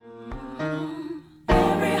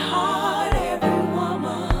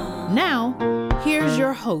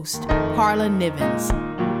host, Carla Nivens.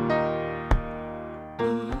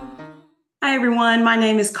 Hi, everyone. My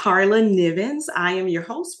name is Carla Nivens. I am your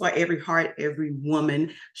host for Every Heart, Every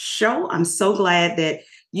Woman show. I'm so glad that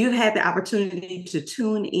you've had the opportunity to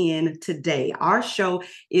tune in today. Our show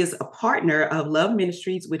is a partner of Love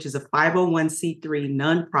Ministries, which is a 501c3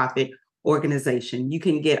 nonprofit organization. You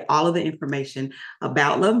can get all of the information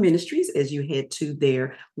about Love Ministries as you head to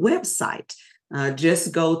their website.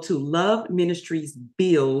 Just go to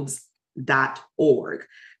loveministriesbuilds.org.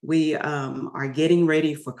 We are getting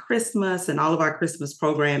ready for Christmas and all of our Christmas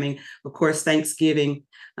programming. Of course, Thanksgiving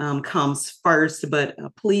comes first, but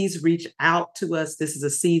please reach out to us. This is a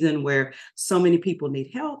season where so many people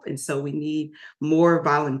need help. And so we need more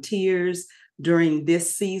volunteers during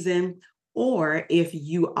this season. Or if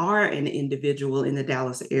you are an individual in the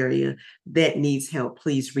Dallas area that needs help,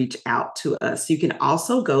 please reach out to us. You can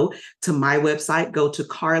also go to my website, go to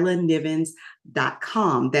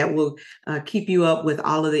carlanivens.com. That will keep you up with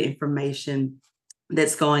all of the information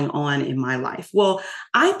that's going on in my life. Well,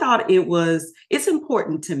 I thought it's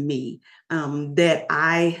important to me that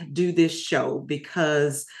I do this show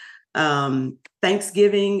because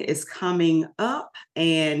Thanksgiving is coming up,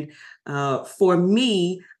 and for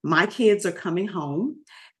me, my kids are coming home,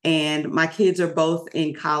 and my kids are both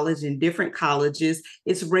in college, in different colleges.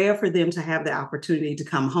 It's rare for them to have the opportunity to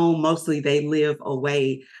come home. Mostly they live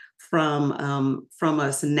away from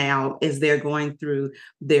us now as they're going through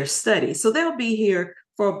their studies. So they'll be here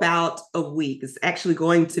for about a week. It's actually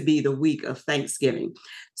going to be the week of Thanksgiving.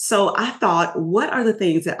 So I thought, what are the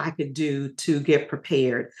things that I could do to get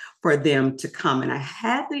prepared for them to come? And I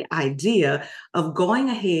had the idea of going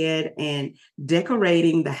ahead and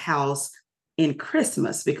decorating the house in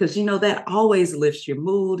Christmas, because that always lifts your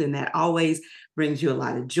mood, and that always brings you a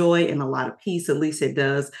lot of joy and a lot of peace. At least it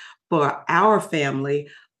does for our family.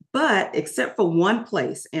 But except for one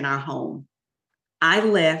place in our home, I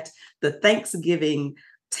left the Thanksgiving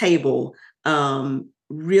table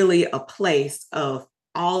really a place of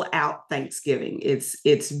all out Thanksgiving.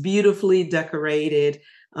 It's beautifully decorated,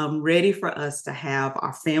 ready for us to have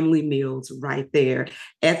our family meals right there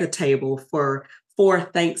at the table for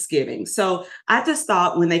Thanksgiving. So I just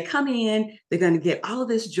thought when they come in, they're going to get all of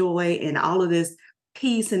this joy and all of this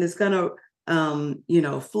peace, and it's going to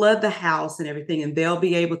flood the house and everything, and they'll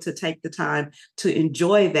be able to take the time to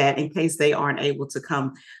enjoy that in case they aren't able to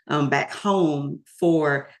come back home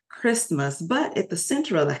for Christmas. But at the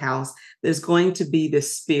center of the house, there's going to be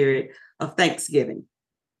this spirit of Thanksgiving.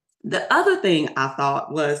 The other thing I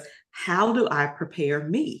thought was, how do I prepare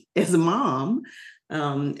me as a mom,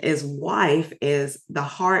 as wife, as the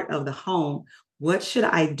heart of the home? What should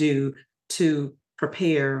I do to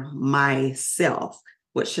prepare myself?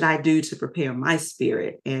 What should I do to prepare my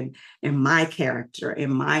spirit and my character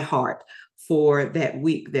and my heart for that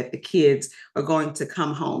week that the kids are going to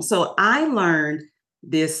come home? So I learned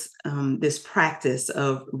this practice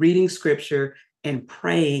of reading scripture and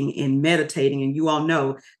praying and meditating. And you all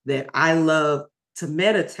know that I love to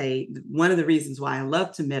meditate. One of the reasons why I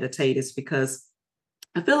love to meditate is because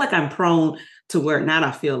I feel like I'm prone to worry. Not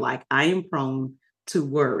I feel like I am prone to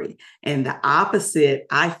worry. And the opposite,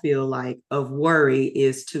 I feel like, of worry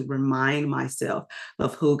is to remind myself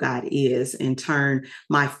of who God is and turn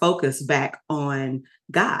my focus back on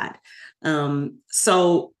God.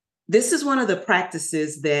 So this is one of the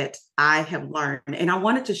practices that I have learned, and I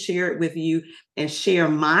wanted to share it with you and share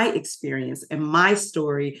my experience and my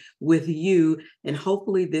story with you. And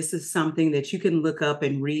hopefully this is something that you can look up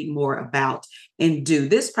and read more about and do.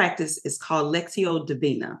 This practice is called Lectio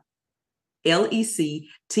Divina. Lectiodivina.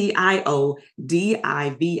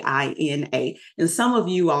 And some of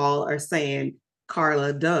you all are saying,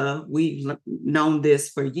 Carla, duh, we've known this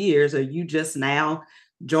for years. Are you just now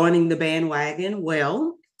joining the bandwagon?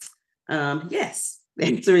 Well, yes. The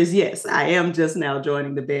answer is yes. I am just now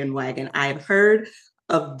joining the bandwagon. I have heard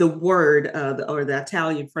of the word or the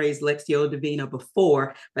Italian phrase Lectio Divina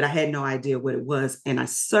before, but I had no idea what it was. And I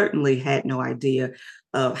certainly had no idea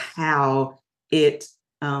of how it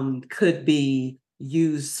could be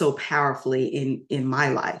used so powerfully in my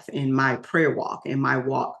life, in my prayer walk, in my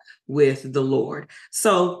walk with the Lord.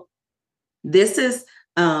 So this is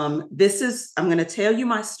I'm going to tell you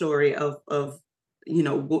my story of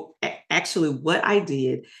actually what I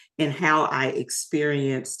did and how I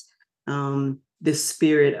experienced the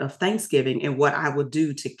spirit of Thanksgiving and what I will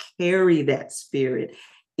do to carry that spirit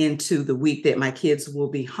into the week that my kids will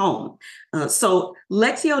be home. So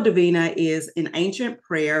Lectio Divina is an ancient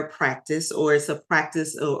prayer practice, or it's a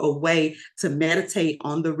practice, a way to meditate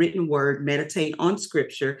on the written word, meditate on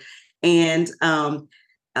scripture. And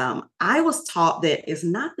I was taught that it's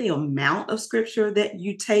not the amount of scripture that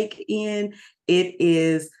you take in, it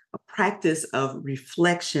is a practice of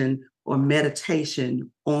reflection or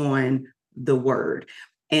meditation on the word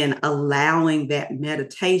and allowing that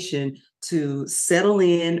meditation to settle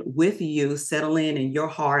in with you, settle in your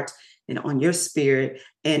heart and on your spirit,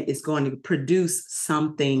 and it's going to produce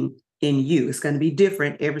something in you. It's going to be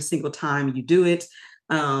different every single time you do it.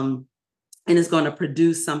 And it's going to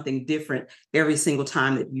produce something different every single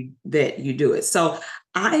time that you do it. So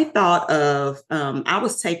I thought of, I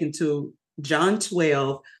was taken to John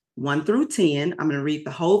 12, 1 through 10. I'm going to read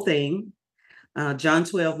the whole thing. John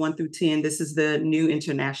 12, 1 through 10. This is the New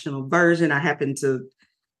International Version. I happen to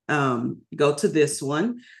go to this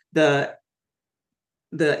one. The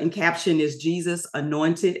caption is Jesus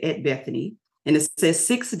anointed at Bethany. And it says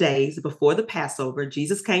 6 days before the Passover,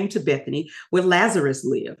 Jesus came to Bethany where Lazarus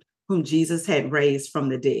lived, whom Jesus had raised from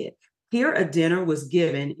the dead. Here a dinner was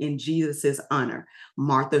given in Jesus's honor.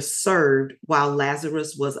 Martha served while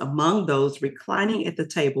Lazarus was among those reclining at the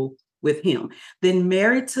table with him. Then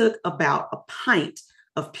Mary took about a pint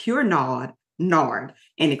of pure nard,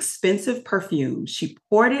 an expensive perfume. She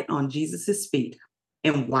poured it on Jesus's feet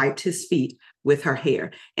and wiped his feet with her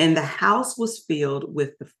hair. And the house was filled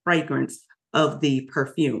with the fragrance of the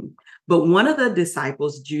perfume. But one of the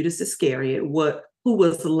disciples, Judas Iscariot, who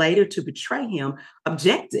was later to betray him,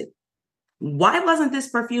 objected. Why wasn't this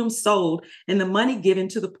perfume sold and the money given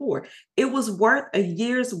to the poor? It was worth a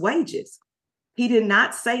year's wages. He did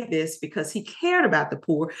not say this because he cared about the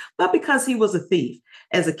poor, but because he was a thief.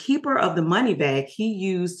 As a keeper of the money bag, he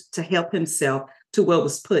used to help himself to what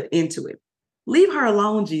was put into it. Leave her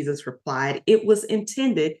alone, Jesus replied. It was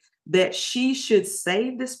intended that she should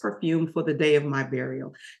save this perfume for the day of my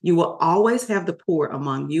burial. You will always have the poor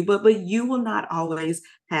among you, but you will not always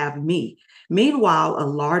have me. Meanwhile, a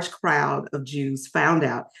large crowd of Jews found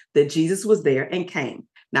out that Jesus was there and came,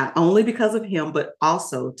 not only because of him, but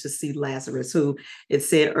also to see Lazarus, who it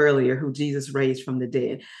said earlier, who Jesus raised from the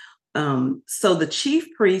dead. So the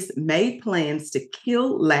chief priest made plans to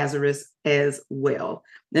kill Lazarus as well.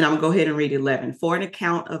 Then I'm going to go ahead and read 11. For an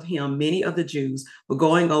account of him, many of the Jews were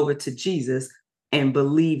going over to Jesus and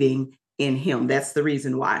believing in him. That's the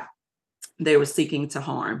reason why they were seeking to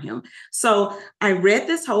harm him. So I read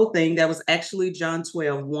this whole thing. That was actually John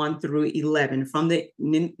 12, 1 through 11 from the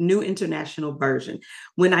New International Version.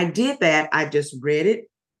 When I did that, I just read it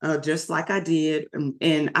just like I did.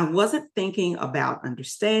 And I wasn't thinking about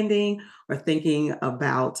understanding or thinking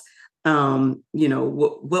about,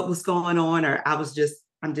 what was going on, or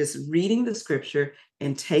I'm just reading the scripture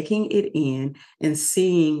and taking it in and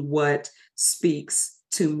seeing what speaks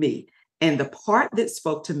to me. And the part that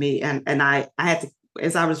spoke to me, and I had to,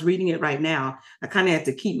 as I was reading it right now, I kind of had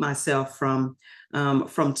to keep myself from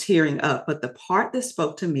tearing up. But the part that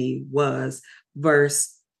spoke to me was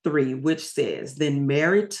verse 3, which says, then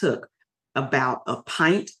Mary took about a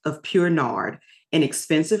pint of pure nard, an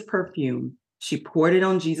expensive perfume. She poured it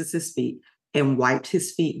on Jesus's feet and wiped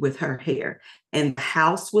his feet with her hair. And the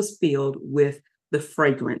house was filled with the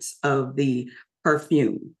fragrance of the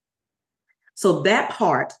perfume. So that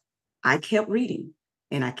part, I kept reading,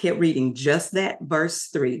 and I kept reading just that verse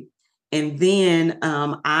 3. And then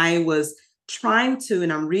I was trying to,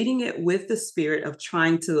 and I'm reading it with the spirit of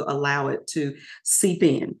trying to allow it to seep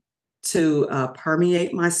in, to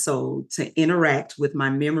permeate my soul, to interact with my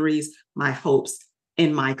memories, my hopes,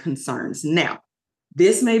 and my concerns. Now,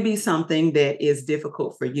 this may be something that is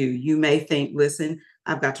difficult for you. You may think, listen,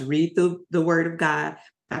 I've got to read the word of God.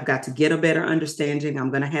 I've got to get a better understanding. I'm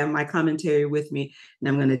going to have my commentary with me, and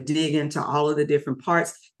I'm going to dig into all of the different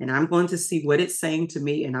parts, and I'm going to see what it's saying to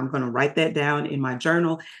me, and I'm going to write that down in my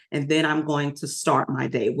journal, and then I'm going to start my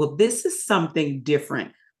day. Well, this is something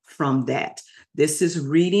different from that. This is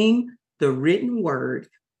reading the written word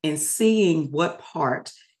and seeing what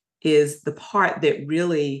part is the part that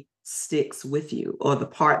really sticks with you, or the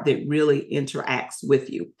part that really interacts with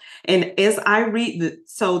you. And as I read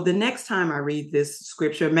so the next time I read this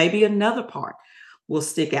scripture, maybe another part will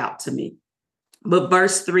stick out to me. But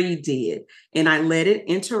verse 3 did, and I let it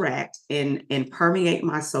interact and permeate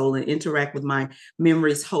my soul and interact with my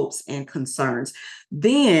memories, hopes, and concerns.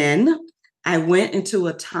 Then I went into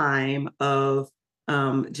a time of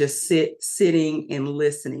just sitting and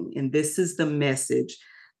listening. And this is the message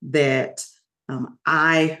that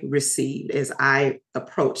I received as I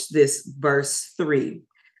approached this verse 3.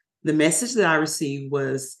 The message that I received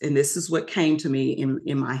was, and this is what came to me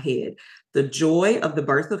in my head, the joy of the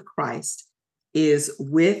birth of Christ is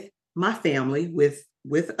with my family,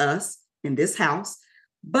 with us in this house.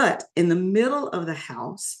 But in the middle of the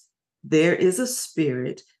house, there is a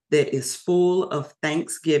spirit that is full of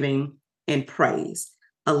thanksgiving and praise.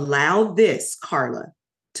 Allow this, Carla,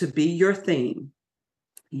 to be your theme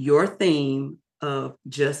of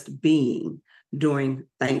just being during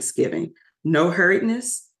Thanksgiving. No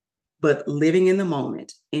hurriedness, but living in the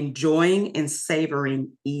moment, enjoying and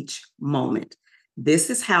savoring each moment. This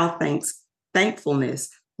is how thankfulness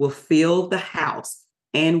will fill the house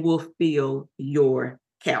and will fill your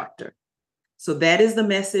character. So that is the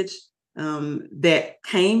message that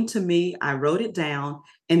came to me. I wrote it down,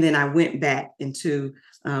 and then I went back into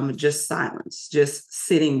just silence, just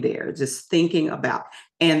sitting there, just thinking about.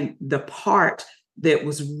 And the part that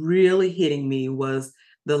was really hitting me was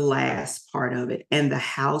the last part of it. And the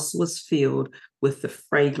house was filled with the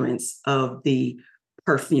fragrance of the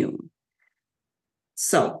perfume.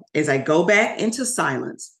 So as I go back into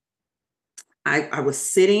silence, I was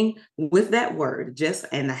sitting with that word,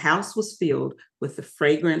 and the house was filled with the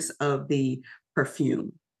fragrance of the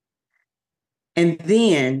perfume. And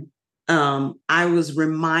then I was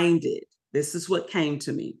reminded, this is what came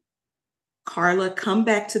to me. Carla, come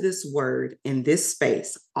back to this word in this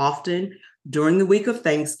space often during the week of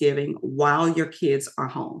Thanksgiving while your kids are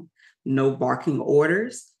home. No barking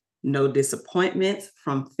orders, no disappointments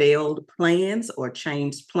from failed plans or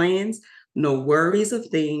changed plans, no worries of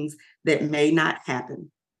things that may not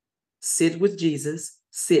happen. Sit with Jesus,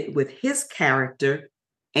 sit with his character,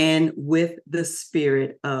 and with the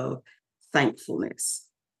spirit of thankfulness.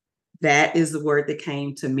 That is the word that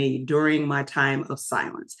came to me during my time of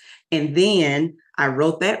silence. And then I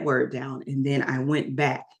wrote that word down, and then I went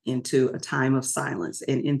back into a time of silence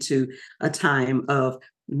and into a time of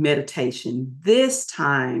meditation. This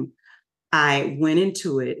time, I went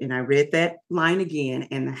into it and I read that line again,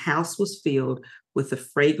 and the house was filled with the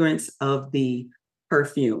fragrance of the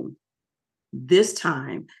perfume. This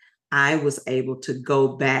time, I was able to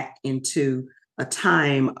go back into a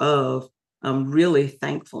time of really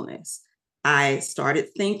thankfulness. I started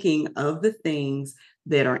thinking of the things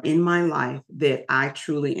that are in my life that I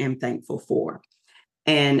truly am thankful for.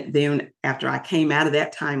 And then after I came out of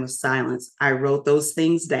that time of silence, I wrote those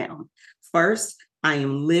things down. First, I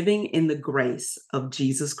am living in the grace of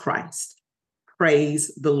Jesus Christ.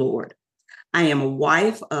 Praise the Lord. I am a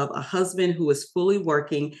wife of a husband who is fully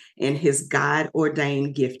working in his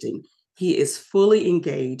God-ordained gifting. He is fully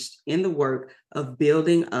engaged in the work of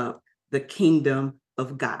building up the kingdom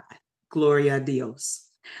of God. Gloria a Dios.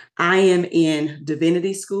 I am in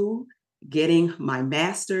divinity school, getting my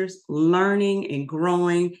master's, learning and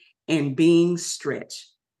growing and being stretched.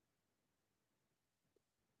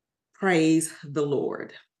 Praise the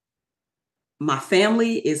Lord. My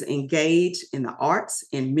family is engaged in the arts,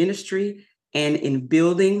 in ministry, and in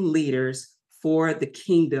building leaders for the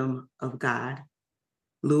kingdom of God.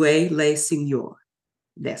 Louez le Seigneur.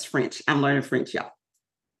 That's French. I'm learning French, y'all.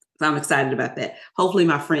 So I'm excited about that. Hopefully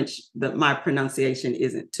my pronunciation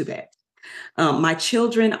isn't too bad. My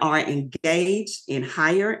children are engaged in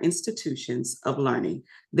higher institutions of learning.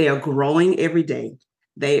 They are growing every day.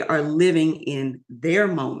 They are living in their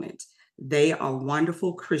moment. They are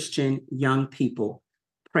wonderful Christian young people.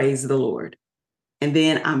 Praise the Lord. And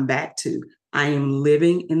then I'm back to, I am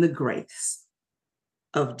living in the grace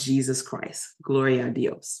of Jesus Christ. Gloria a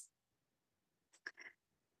Dios.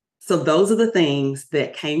 So those are the things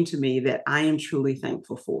that came to me that I am truly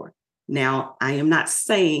thankful for. Now, I am not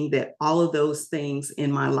saying that all of those things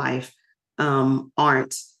in my life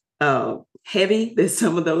aren't heavy, that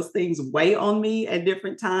some of those things weigh on me at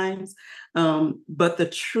different times. But the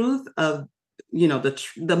truth of,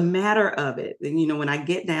 the matter of it, and, when I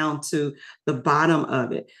get down to the bottom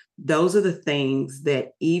of it, those are the things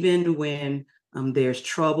that even when there's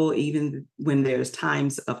trouble, even when there's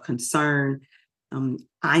times of concern,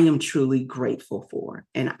 I am truly grateful for,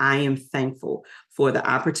 and I am thankful for the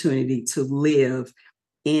opportunity to live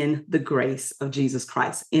in the grace of Jesus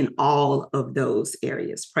Christ in all of those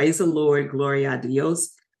areas. Praise the Lord. Gloria a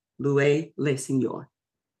Dios. Louez le Seigneur.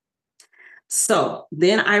 So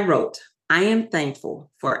then I wrote, I am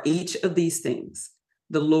thankful for each of these things.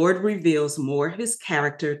 The Lord reveals more of his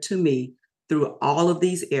character to me through all of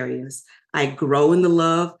these areas. I grow in the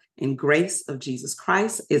love and grace of Jesus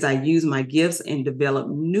Christ as I use my gifts and develop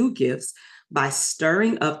new gifts by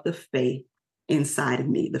stirring up the faith inside of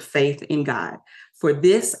me, the faith in God. For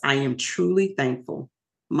this, I am truly thankful.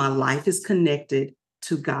 My life is connected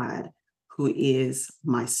to God, who is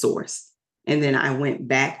my source. And then I went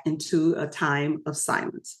back into a time of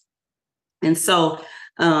silence. And so,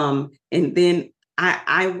 and then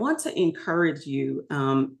I want to encourage you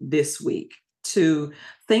this week. to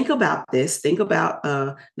think about this, think about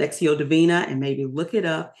Lectio Divina, and maybe look it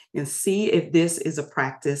up and see if this is a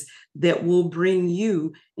practice that will bring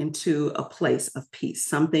you into a place of peace,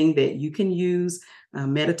 something that you can use,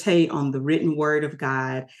 meditate on the written word of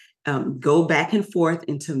God, go back and forth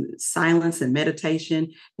into silence and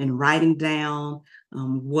meditation and writing down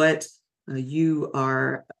what you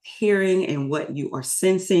are hearing and what you are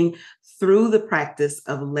sensing through the practice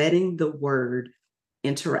of letting the word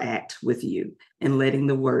interact with you and letting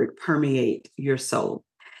the word permeate your soul.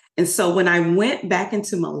 And so when I went back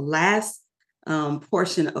into my last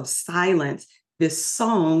portion of silence, this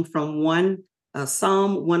song from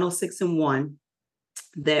Psalm 106:1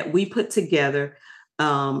 that we put together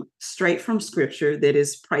straight from scripture, that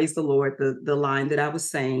is, praise the Lord, the line that I was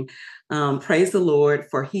saying, praise the Lord,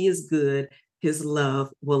 for he is good. His love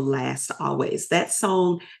will last always. That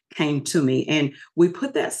song came to me, and we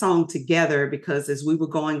put that song together because as we were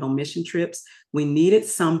going on mission trips, we needed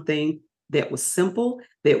something that was simple,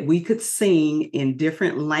 that we could sing in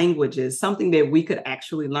different languages, something that we could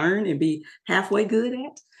actually learn and be halfway good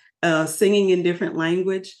at, singing in different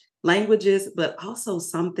languages, but also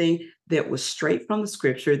something that was straight from the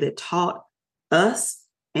scripture that taught us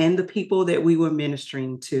and the people that we were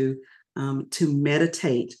ministering to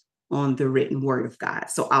meditate on the written word of God.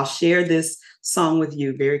 So I'll share this song with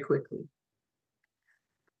you very quickly.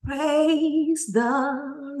 Praise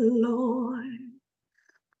the Lord.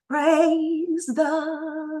 Praise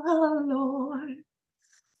the Lord.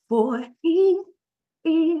 For he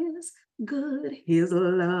is good. His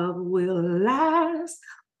love will last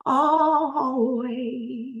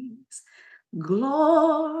always.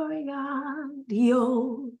 Gloria a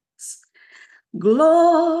Dios.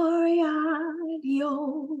 Gloria a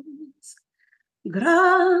Dios.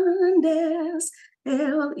 Grande es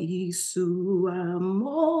él y su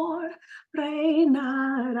amor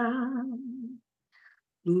reinará.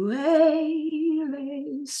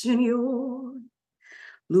 Luele, Señor.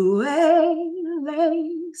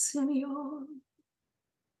 Luele, Señor.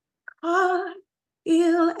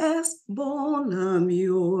 Il es bon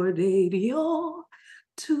l'amour de Dios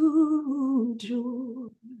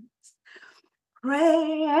toujours.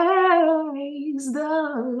 Praise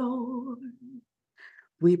the Lord.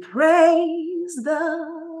 We praise the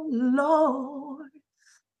Lord,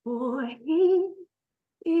 for he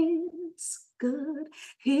is good.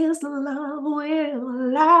 His love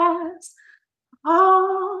will last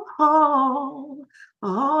always.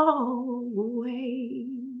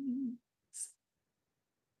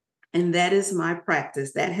 And that is my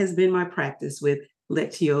practice. That has been my practice with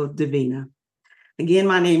Lectio Divina. Again,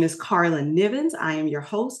 my name is Carla Nivens. I am your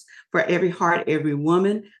host for Every Heart, Every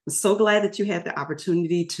Woman. I'm so glad that you had the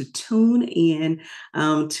opportunity to tune in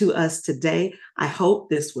to us today. I hope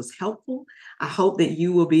this was helpful. I hope that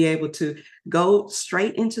you will be able to go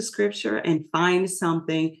straight into scripture and find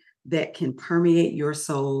something that can permeate your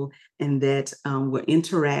soul and that will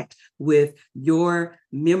interact with your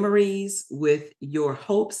memories, with your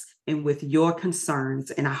hopes, and with your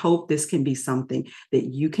concerns. And I hope this can be something that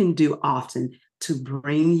you can do often to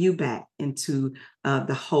bring you back into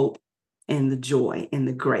the hope and the joy and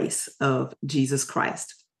the grace of Jesus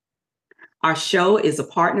Christ. Our show is a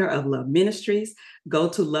partner of Love Ministries. Go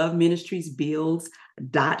to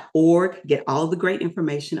loveministriesbuilds.org. Get all the great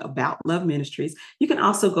information about Love Ministries. You can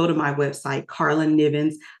also go to my website,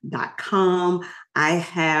 carlanivens.com. I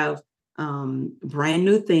have brand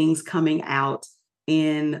new things coming out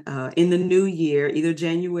in the new year, either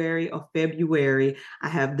January or February. I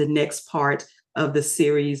have the next part of the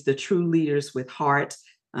series, The True Leaders with Heart,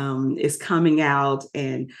 is coming out,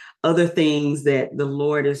 and other things that the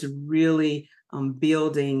Lord is really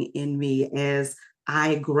building in me as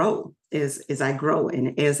I grow, as I grow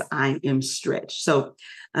and as I am stretched. So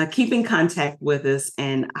keep in contact with us,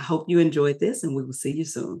 and I hope you enjoyed this, and we will see you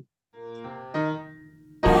soon.